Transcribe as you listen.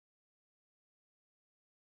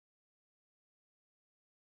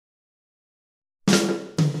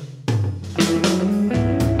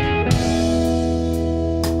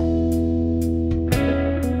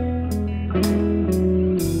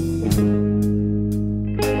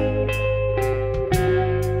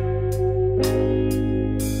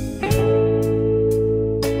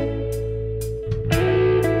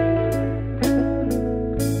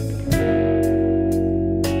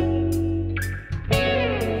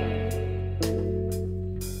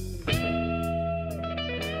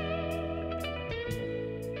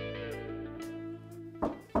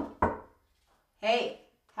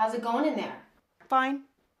How's it going in there? Fine.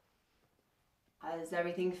 Is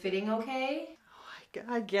everything fitting okay?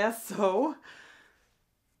 I guess so.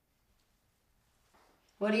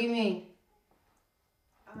 What do you mean?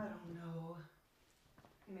 I don't know.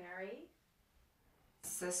 Mary?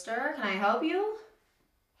 Sister, can I help you?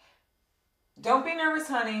 Don't be nervous,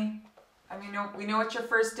 honey. I mean, we know it's your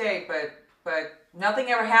first date, but nothing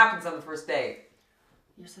ever happens on the first date.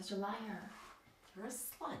 You're such a liar. You're a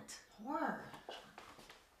slut. Whore.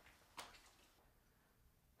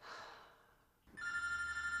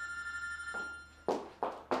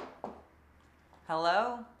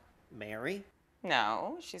 Hello? Mary?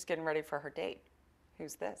 No, she's getting ready for her date.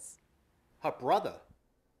 Who's this? Her brother.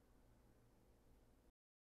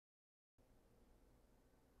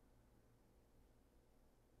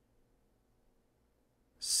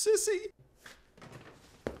 Sissy!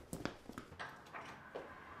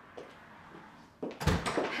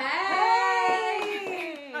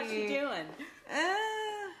 Hey! How's she doing?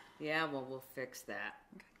 Yeah, well, we'll fix that.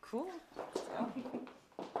 Cool. Let's go.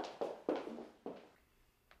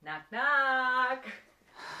 Knock, knock.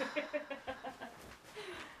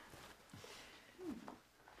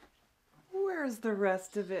 Where's the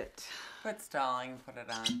rest of it? Quit stalling and put it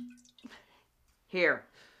on. Here.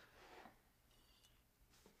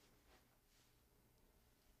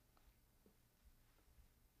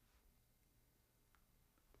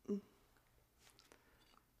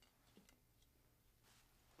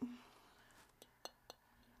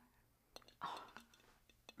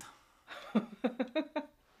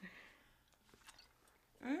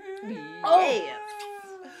 Oh!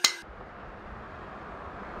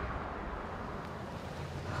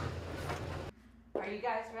 Are you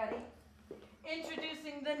guys ready?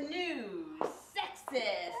 Introducing the new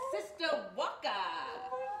sexist Sister Walker.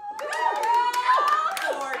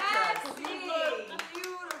 Gorgeous. You look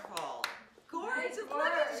beautiful. Gorgeous. Look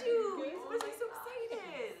at you. You must be so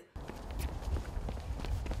excited.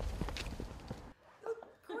 You look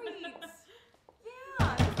great.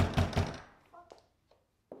 Yeah.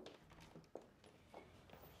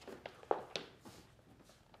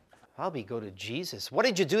 I'll be go to Jesus. What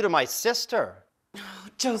did you do to my sister?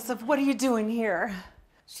 Joseph, what are you doing here?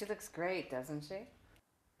 She looks great, doesn't she?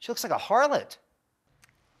 She looks like a harlot.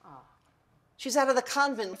 Oh. She's out of the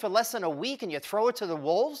convent for less than a week and you throw her to the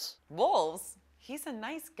wolves? Wolves? He's a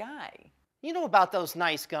nice guy. You know about those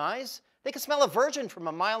nice guys. They can smell a virgin from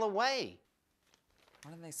a mile away.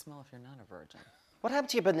 What do they smell if you're not a virgin? What happened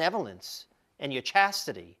to your benevolence and your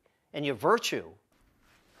chastity and your virtue?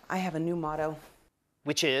 I have a new motto.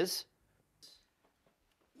 Which is?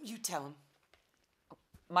 You tell him.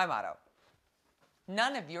 My motto.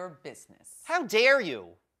 None of your business. How dare you?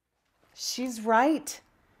 She's right.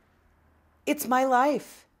 It's my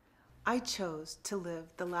life. I chose to live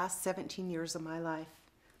the last 17 years of my life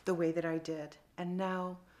the way that I did. And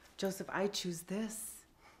now, Joseph, I choose this.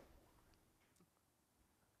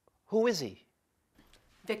 Who is he?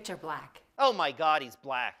 Victor Black. Oh my God, he's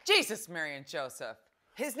black. Jesus, Mary and Joseph.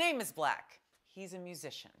 His name is Black. He's a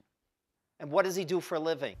musician. And what does he do for a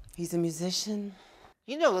living? He's a musician.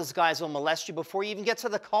 You know those guys will molest you before you even get to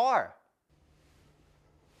the car.